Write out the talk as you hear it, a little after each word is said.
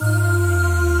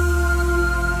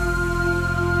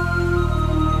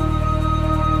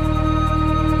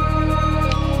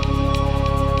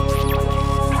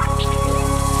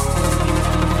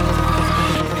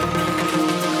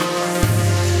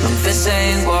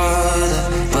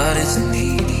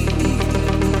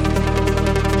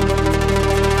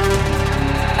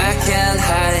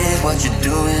what you're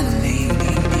doing to me.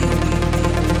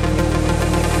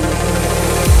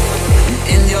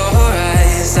 In your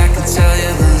eyes, I can tell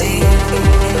you believe.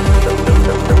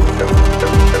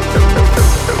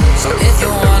 So if you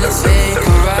wanna take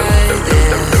a ride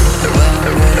there, well,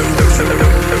 I'm ready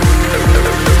to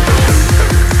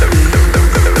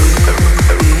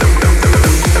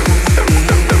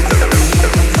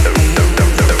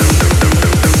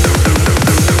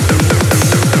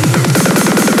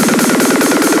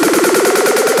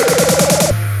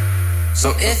So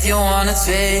if you wanna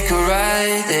take a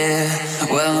ride there,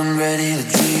 well, I'm ready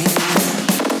to dream.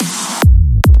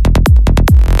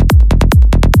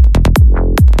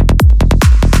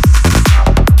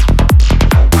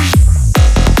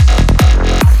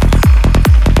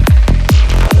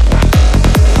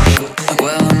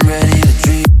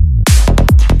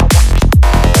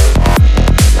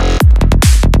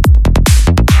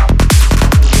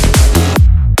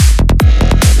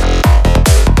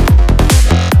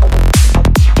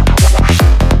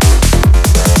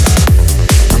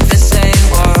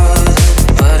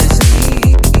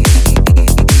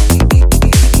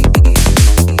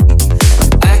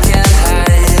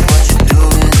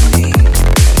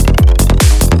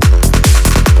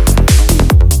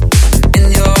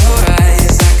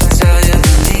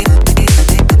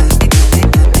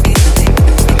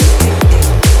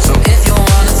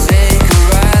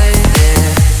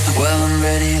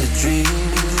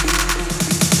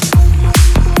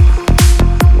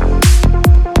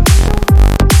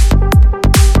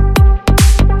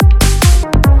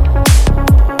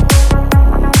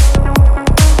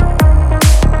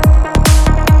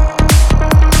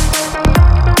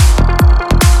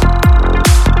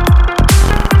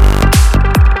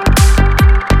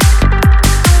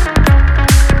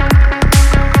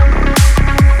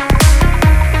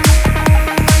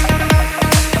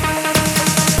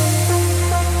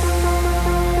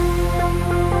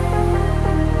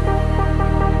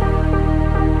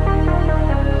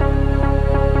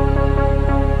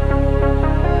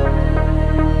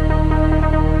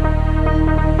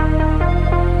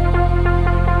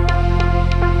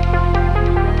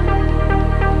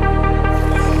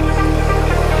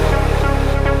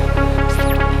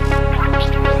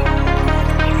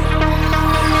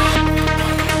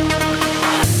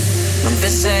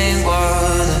 This ain't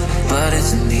water, but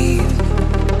it's need.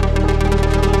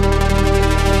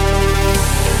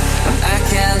 And I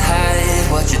can't hide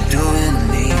what you're doing to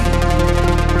me.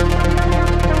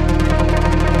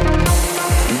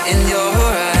 And in your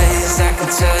eyes, I can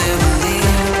tell you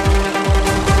believe.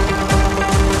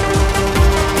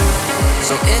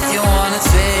 So if you wanna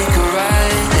take a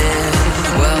ride there,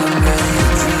 well, I'm ready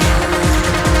to dream.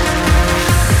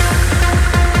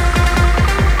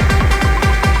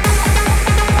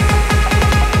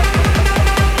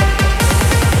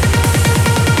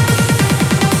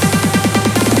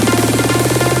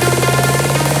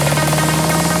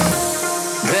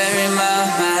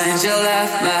 You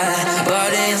left my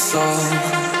body and soul.